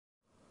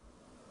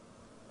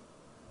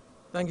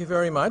Thank you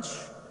very much.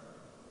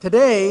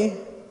 Today,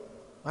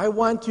 I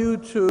want you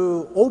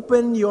to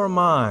open your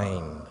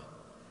mind.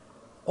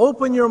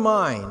 Open your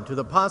mind to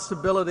the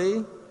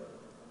possibility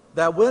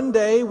that one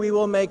day we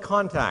will make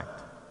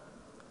contact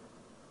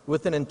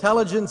with an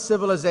intelligent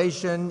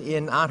civilization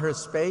in outer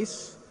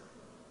space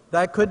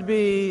that could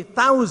be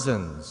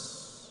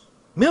thousands,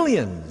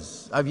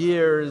 millions of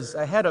years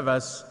ahead of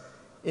us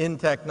in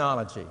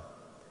technology.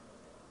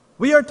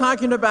 We are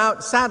talking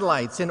about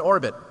satellites in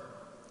orbit,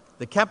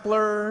 the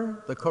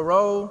Kepler, the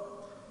Corot,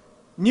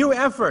 new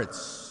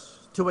efforts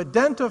to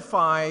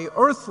identify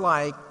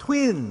Earth-like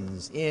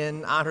twins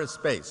in outer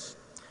space.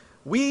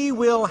 We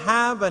will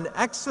have an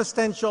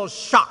existential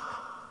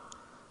shock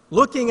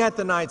looking at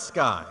the night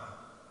sky,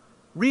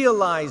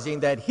 realizing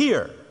that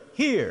here,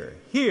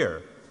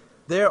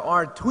 there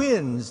are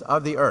twins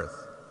of the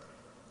Earth.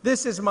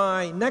 This is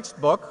my next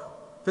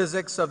book,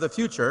 Physics of the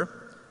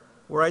Future,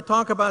 where I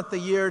talk about the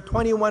year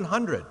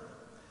 2100.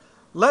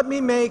 Let me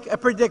make a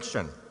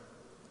prediction,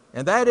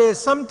 and that is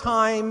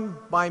sometime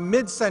by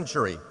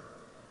mid-century,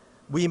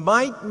 we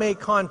might make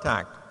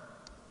contact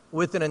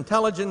with an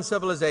intelligent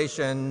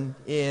civilization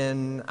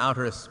in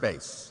outer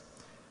space.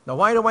 Now,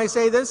 why do I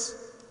say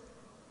this?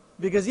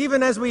 Because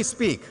even as we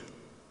speak,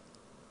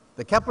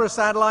 the Kepler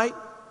satellite,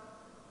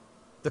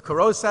 the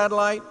Corot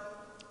satellite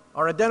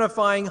are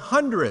identifying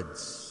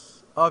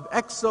hundreds of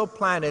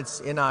exoplanets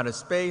in outer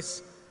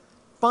space,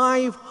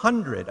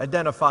 500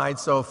 identified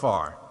so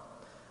far.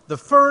 The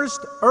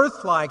first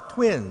Earth-like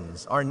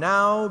twins are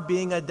now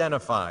being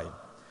identified.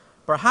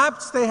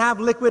 Perhaps they have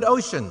liquid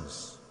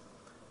oceans.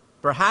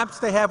 Perhaps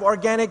they have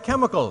organic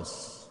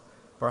chemicals.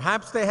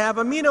 Perhaps they have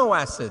amino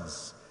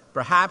acids.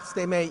 Perhaps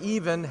they may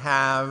even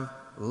have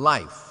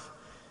life.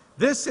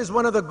 This is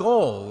one of the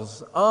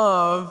goals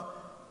of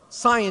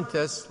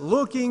scientists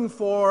looking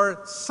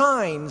for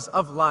signs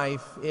of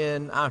life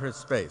in outer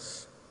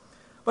space.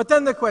 But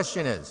then the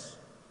question is,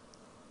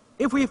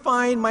 if we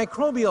find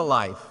microbial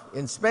life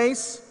in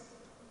space,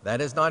 that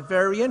is not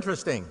very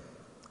interesting.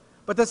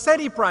 But the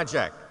SETI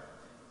project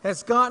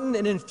has gotten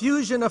an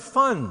infusion of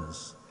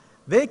funds.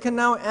 They can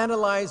now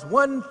analyze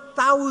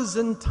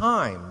 1,000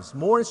 times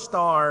more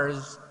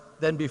stars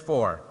than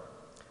before.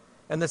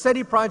 And the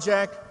SETI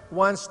project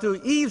wants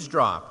to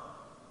eavesdrop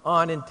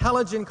on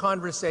intelligent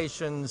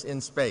conversations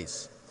in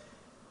space.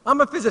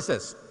 I'm a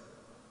physicist.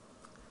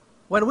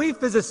 When we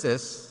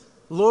physicists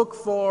look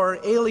for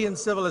alien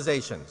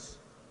civilizations,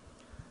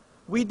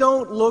 we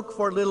don't look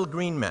for little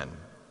green men.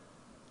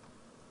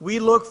 We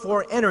look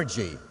for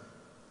energy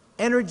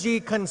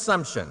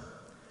consumption.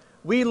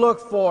 We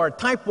look for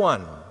type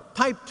 1,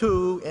 type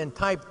 2, and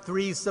type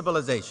 3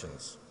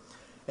 civilizations.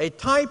 A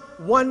type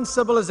 1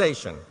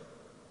 civilization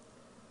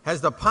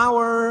has the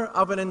power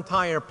of an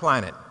entire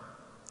planet.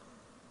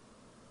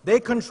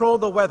 They control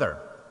the weather.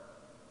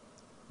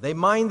 They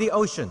mine the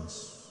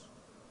oceans.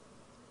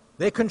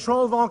 They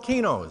control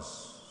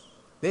volcanoes.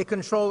 They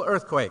control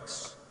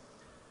earthquakes.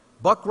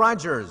 Buck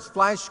Rogers,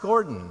 Flash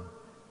Gordon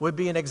would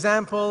be an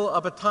example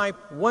of a type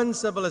 1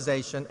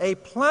 civilization, a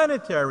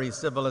planetary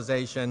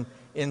civilization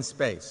in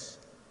space.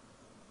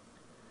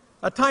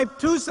 A type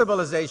 2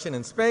 civilization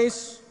in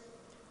space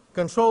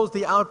controls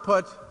the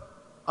output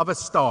of a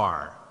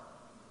star.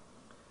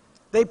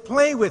 They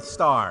play with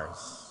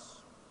stars.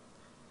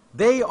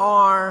 They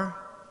are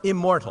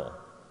immortal.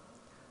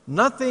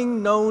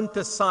 Nothing known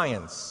to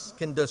science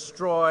can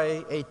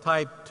destroy a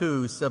type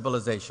 2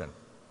 civilization.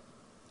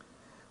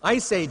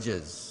 Ice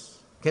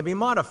ages can be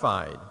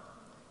modified.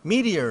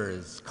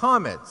 Meteors,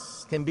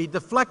 comets can be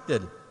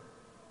deflected.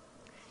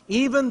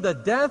 Even the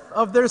death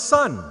of their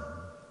sun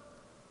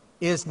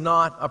is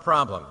not a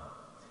problem.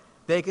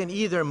 They can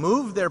either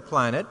move their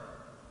planet,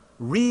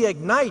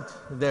 reignite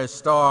their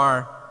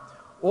star,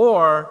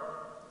 or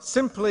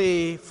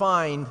simply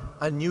find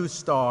a new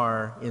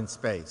star in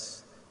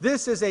space.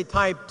 This is a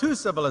type 2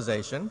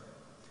 civilization.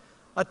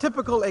 A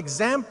typical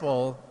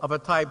example of a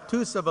type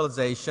 2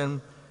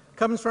 civilization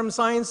comes from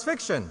science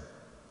fiction.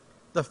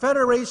 The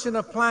Federation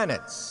of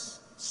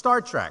Planets,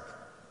 Star Trek,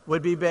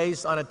 would be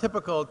based on a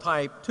typical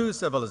type 2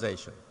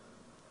 civilization.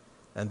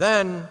 And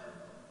then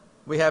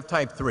we have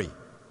type 3.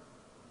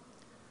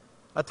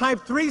 A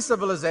type 3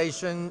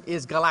 civilization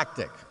is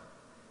galactic.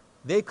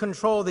 They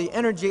control the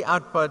energy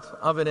output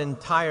of an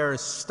entire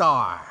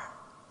star.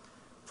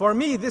 For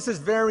me, this is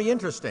very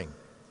interesting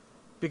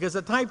because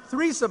a type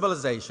 3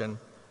 civilization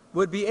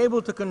would be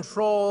able to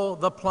control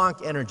the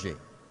Planck energy.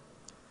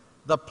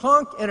 The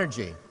Planck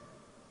energy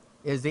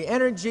is the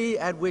energy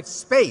at which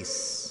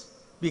space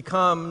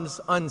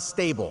becomes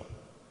unstable.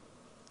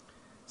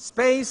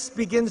 Space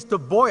begins to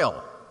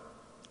boil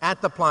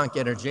at the Planck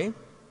energy.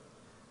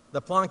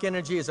 The Planck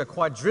energy is a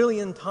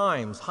quadrillion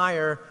times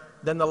higher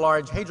than the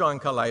Large Hadron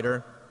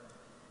Collider,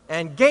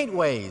 and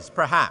gateways,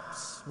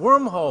 perhaps,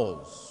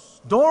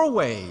 wormholes,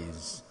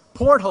 doorways,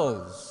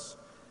 portals,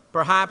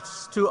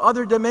 perhaps to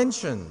other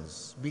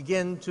dimensions,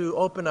 begin to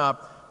open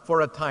up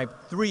for a type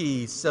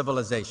 3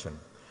 civilization.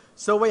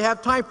 So we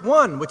have type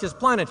 1, which is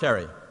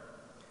planetary,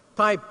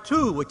 type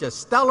 2, which is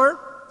stellar,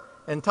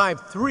 and type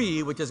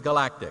 3, which is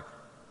galactic.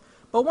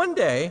 But one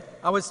day,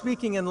 I was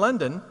speaking in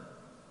London,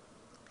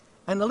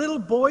 and a little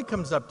boy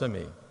comes up to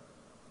me,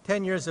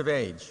 10 years of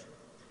age.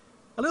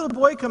 A little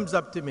boy comes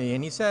up to me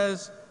and he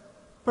says,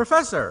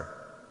 "Professor,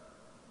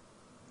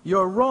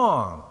 you're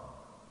wrong.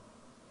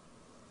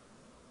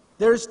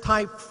 There's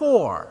type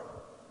 4.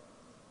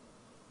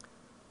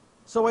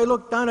 So I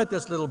look down at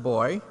this little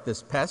boy,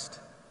 this pest,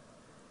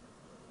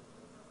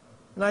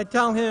 and I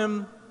tell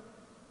him,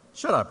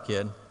 "Shut up,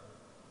 kid.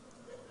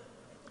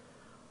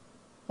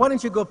 Why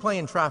don't you go play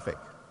in traffic?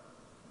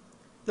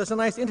 There's a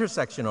nice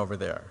intersection over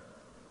there."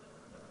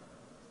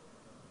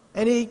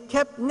 And he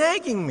kept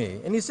nagging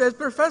me, and he says,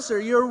 "Professor,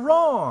 you're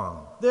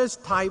wrong. There's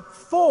type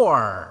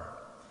 4.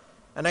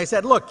 And I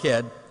said, "Look,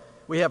 kid,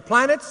 we have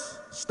planets,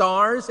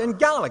 stars, and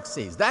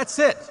galaxies. That's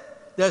it.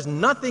 There's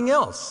nothing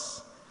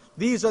else.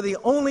 These are the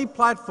only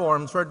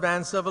platforms for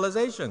advanced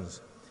civilizations."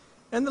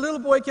 And the little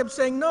boy kept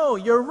saying, "No,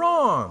 you're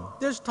wrong.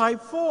 There's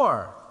type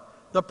 4,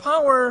 the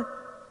power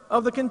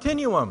of the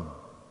continuum."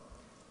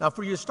 Now,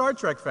 for you Star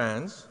Trek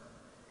fans,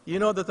 you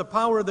know that the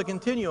power of the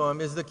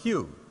continuum is the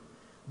Q.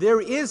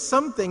 There is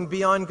something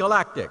beyond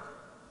galactic,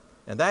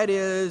 and that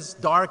is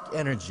dark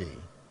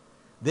energy.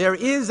 There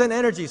is an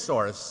energy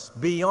source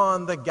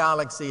beyond the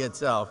galaxy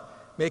itself,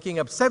 making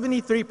up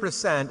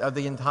 73% of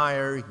the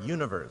entire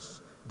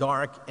universe,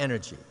 dark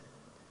energy.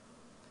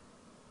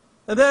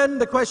 And then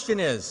the question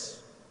is,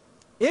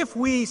 if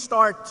we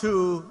start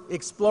to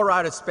explore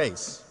outer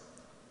space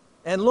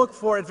and look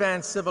for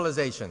advanced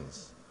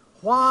civilizations,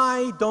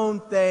 why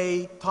don't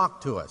they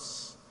talk to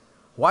us?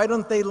 Why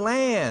don't they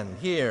land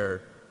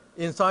here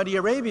in Saudi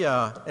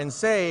Arabia and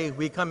say,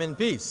 "We come in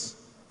peace"?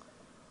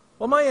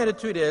 Well, my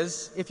attitude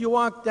is, if you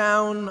walk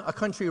down a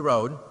country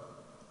road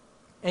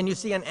and you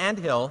see an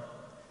anthill,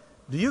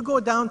 do you go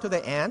down to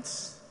the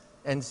ants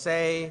and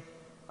say,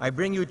 "I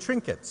bring you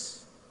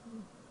trinkets,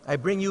 I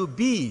bring you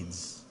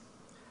beads,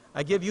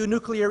 I give you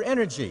nuclear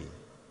energy,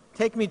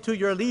 take me to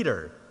your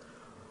leader"?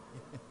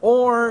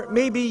 Or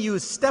maybe you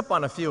step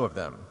on a few of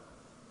them.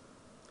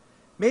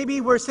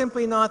 Maybe we're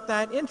simply not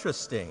that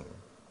interesting.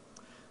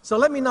 So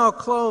let me now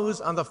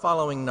close on the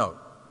following note.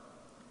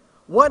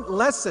 What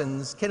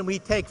lessons can we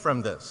take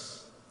from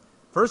this?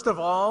 First of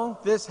all,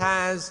 this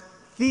has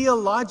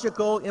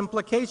theological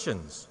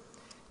implications.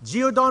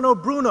 Giordano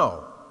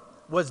Bruno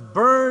was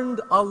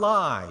burned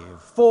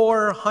alive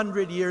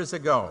 400 years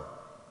ago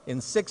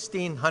in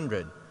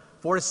 1600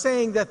 for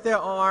saying that there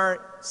are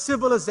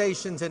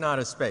civilizations in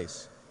outer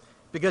space.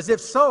 Because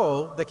if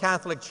so, the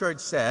Catholic Church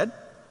said,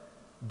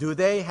 do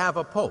they have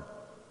a pope?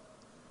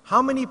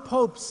 How many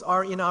popes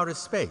are in outer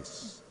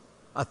space?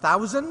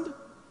 1,000?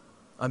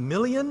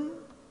 1,000,000?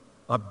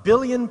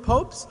 1,000,000,000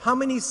 popes? How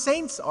many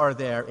saints are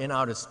there in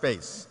outer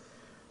space?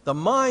 The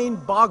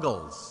mind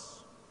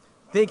boggles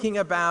thinking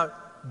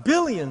about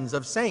billions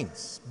of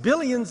saints,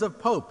 billions of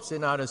popes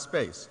in outer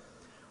space.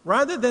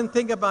 Rather than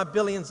think about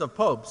billions of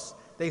popes,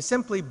 they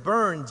simply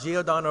burned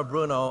Giordano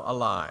Bruno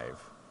alive.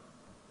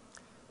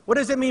 What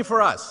does it mean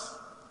for us?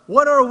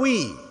 What are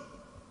we?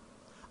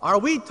 Are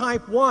we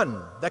type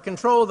 1 that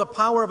control the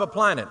power of a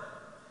planet?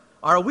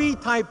 Are we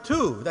type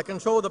 2 that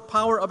control the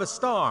power of a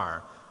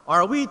star?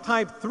 Are we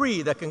type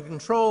 3 that can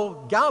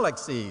control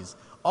galaxies,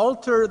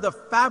 alter the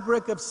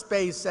fabric of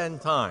space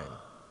and time?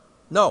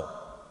 No.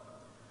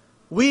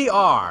 We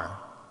are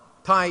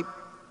type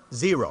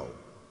 0.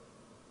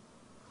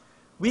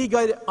 We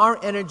get our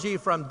energy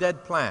from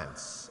dead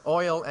plants,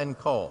 oil and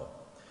coal.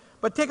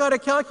 But take out a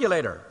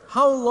calculator.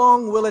 How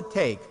long will it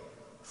take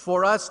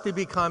for us to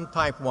become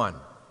type 1?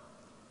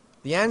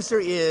 The answer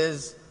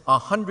is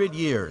 100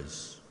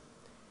 years.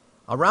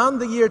 Around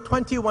the year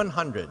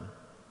 2100,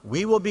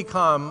 we will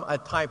become a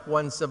type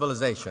 1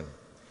 civilization.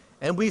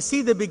 And we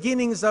see the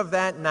beginnings of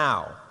that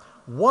now.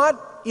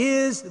 What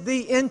is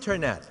the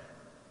Internet?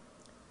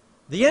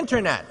 The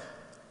Internet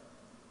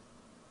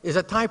is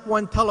a type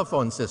 1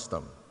 telephone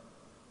system.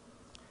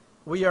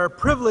 We are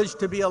privileged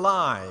to be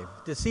alive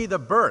to see the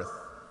birth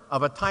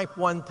of a type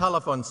 1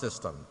 telephone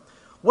system.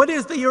 What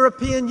is the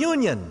European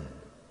Union?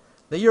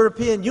 The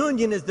European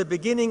Union is the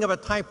beginning of a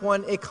type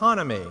 1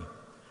 economy.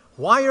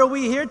 Why are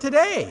we here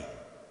today?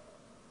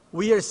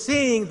 We are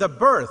seeing the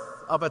birth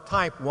of a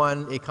type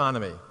 1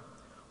 economy.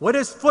 What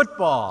is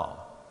football?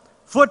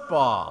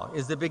 Football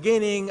is the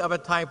beginning of a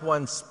type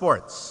 1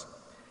 sports.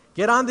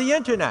 Get on the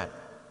Internet.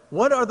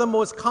 What are the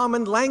most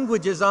common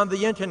languages on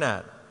the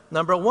Internet?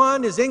 Number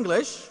 1 is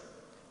English.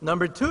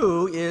 Number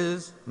 2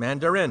 is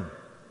Mandarin.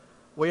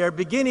 We are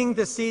beginning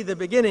to see the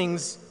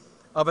beginnings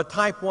of a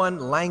type 1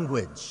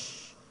 language.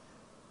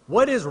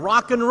 What is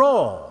rock and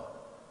roll?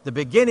 The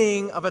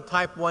beginning of a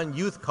type 1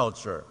 youth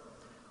culture.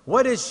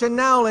 What is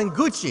Chanel and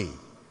Gucci?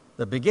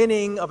 The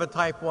beginning of a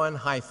type 1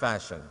 high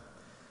fashion.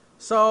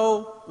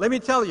 So let me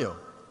tell you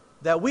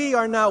that we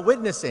are now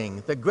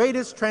witnessing the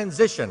greatest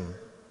transition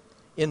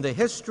in the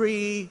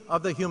history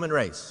of the human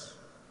race.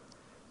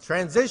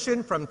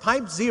 Transition from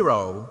type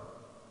 0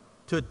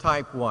 to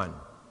type 1.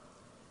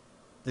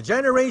 The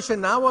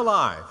generation now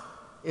alive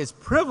is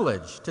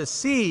privileged to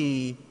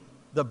see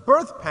the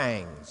birth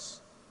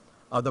pangs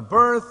of the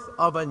birth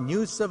of a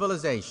new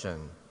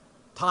civilization,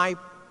 Type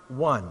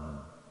 1,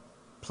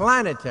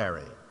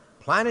 planetary,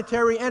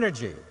 planetary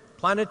energy,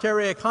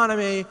 planetary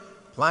economy,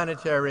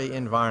 planetary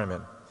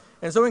environment.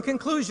 And so in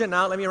conclusion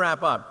now, let me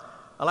wrap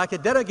up. I'd like to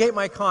dedicate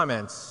my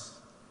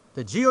comments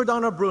to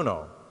Giordano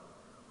Bruno,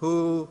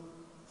 who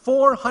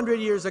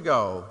 400 years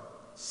ago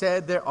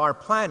said there are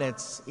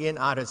planets in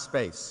outer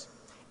space.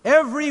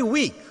 Every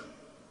week,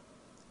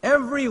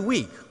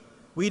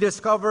 we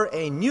discover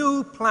a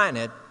new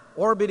planet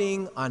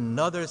orbiting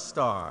another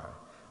star.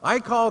 I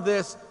call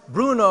this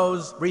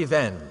Bruno's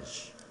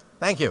revenge.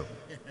 Thank you.